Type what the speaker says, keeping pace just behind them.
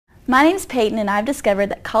My name's Peyton, and I've discovered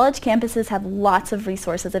that college campuses have lots of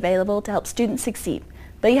resources available to help students succeed,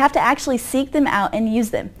 but you have to actually seek them out and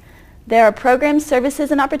use them. There are programs,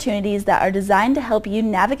 services, and opportunities that are designed to help you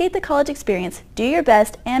navigate the college experience, do your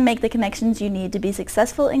best, and make the connections you need to be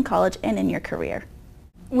successful in college and in your career.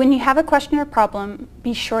 When you have a question or problem,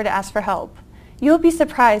 be sure to ask for help. You will be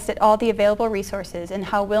surprised at all the available resources and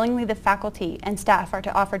how willingly the faculty and staff are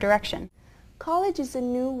to offer direction. College is a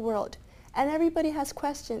new world, and everybody has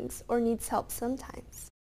questions or needs help sometimes.